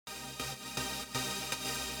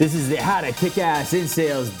This is the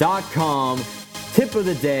HowToKickAssInSales.com tip of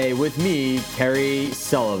the day with me, Kerry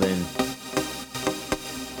Sullivan.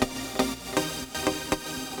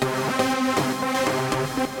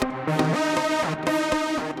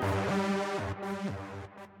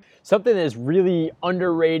 Something that is really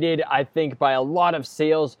underrated, I think, by a lot of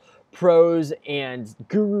sales pros and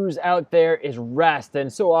gurus out there is rest.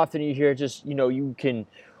 And so often you hear just, you can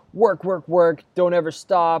work, don't ever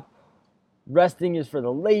stop. Resting is for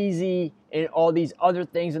the lazy and all these other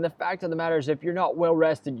things. And the fact of the matter is, if you're not well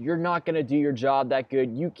rested, you're not going to do your job that good.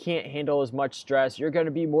 You can't handle as much stress. You're going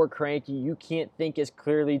to be more cranky. You can't think as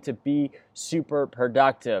clearly to be super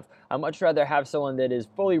productive. I'd much rather have someone that is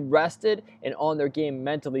fully rested and on their game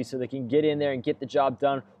mentally so they can get in there and get the job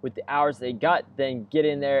done with the hours they got than get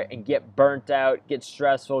in there and get burnt out, get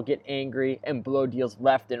stressful, get angry, and blow deals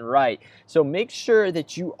left and right. So make sure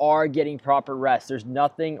that you are getting proper rest. There's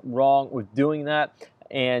nothing wrong with doing that.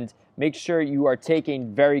 And make sure you are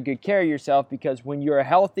taking very good care of yourself, because when you're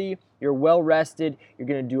healthy, you're well rested, you're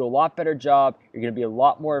going to do a lot better job, you're going to be a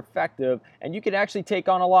lot more effective, and you can actually take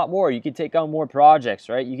on a lot more. You can take on more projects,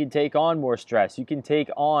 right? You can take on more stress. You can take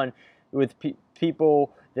on with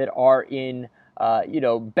people that are in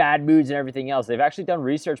bad moods and everything else. They've actually done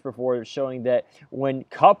research before showing that when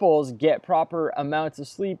couples get proper amounts of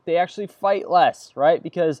sleep, they actually fight less, right?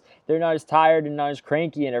 Because they're not as tired and not as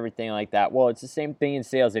cranky and everything like that. Well, it's the same thing in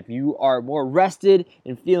sales. If you are more rested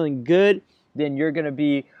and feeling good, then you're going to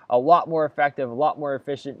be a lot more effective, a lot more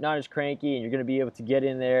efficient, not as cranky, and you're going to be able to get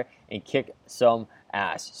in there and kick some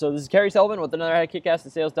ass. So this is Kerry Sullivan with another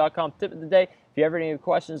HowToKickAssInSales.com tip of the day. If you have any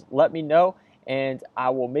questions, let me know, and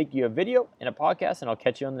I will make you a video and a podcast, and I'll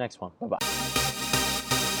catch you on the next one. Bye-bye.